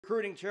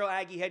recruiting trail,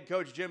 Aggie head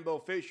coach Jimbo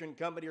Fisher and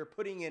company are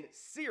putting in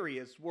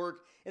serious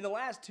work. In the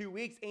last 2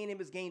 weeks, A&M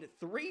has gained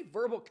 3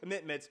 verbal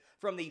commitments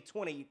from the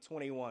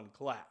 2021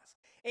 class.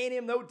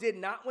 A&M, though, did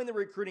not win the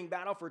recruiting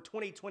battle for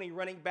 2020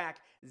 running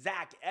back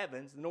Zach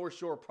Evans. The North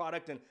Shore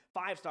product and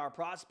 5-star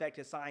prospect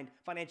has signed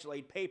financial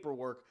aid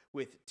paperwork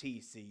with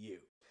TCU.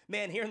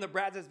 Man, here in the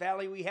Brazos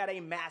Valley, we had a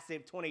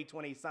massive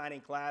 2020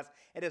 signing class,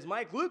 and as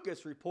Mike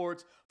Lucas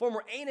reports,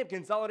 former A&M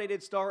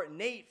Consolidated star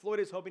Nate Floyd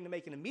is hoping to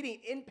make an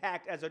immediate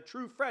impact as a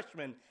true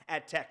freshman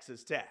at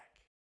Texas Tech.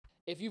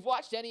 If you've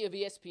watched any of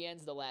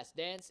ESPN's The Last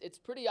Dance, it's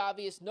pretty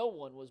obvious no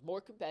one was more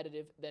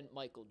competitive than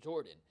Michael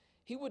Jordan.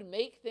 He would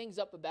make things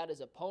up about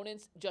his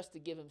opponents just to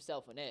give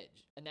himself an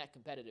edge, and that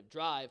competitive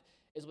drive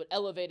is what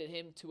elevated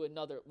him to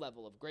another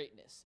level of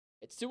greatness.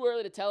 It's too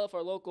early to tell if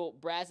our local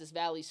Brazos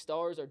Valley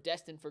stars are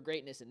destined for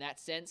greatness in that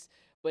sense,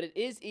 but it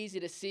is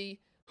easy to see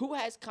who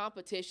has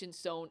competition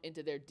sewn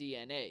into their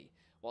DNA.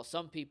 While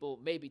some people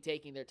may be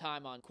taking their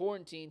time on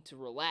quarantine to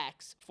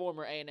relax,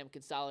 former A&M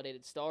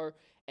Consolidated star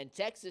and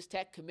Texas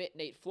Tech commit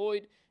Nate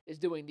Floyd is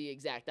doing the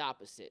exact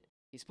opposite.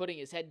 He's putting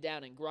his head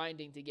down and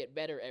grinding to get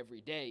better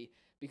every day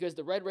because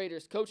the Red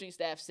Raiders coaching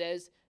staff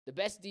says the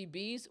best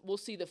DBs will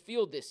see the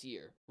field this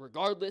year,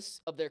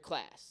 regardless of their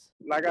class.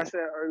 Like I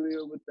said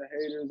earlier with the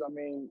haters,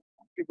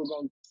 people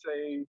going to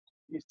say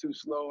he's too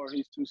slow or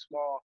he's too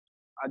small.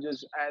 I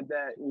just add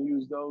that and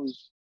use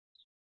those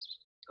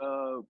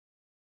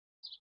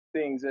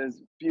things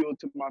as fuel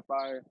to my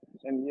fire.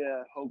 And,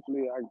 yeah,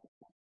 hopefully I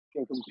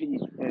can compete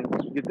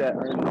and get that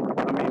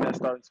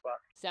starting spot.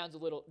 Sounds a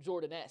little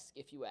Jordan-esque,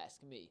 if you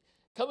ask me.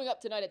 Coming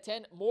up tonight at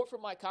 10, more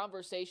from my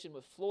conversation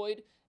with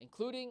Floyd,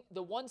 including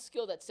the one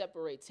skill that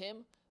separates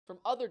him from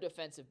other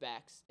defensive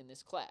backs in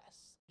this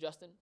class.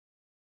 Justin?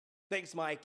 Thanks, Mike.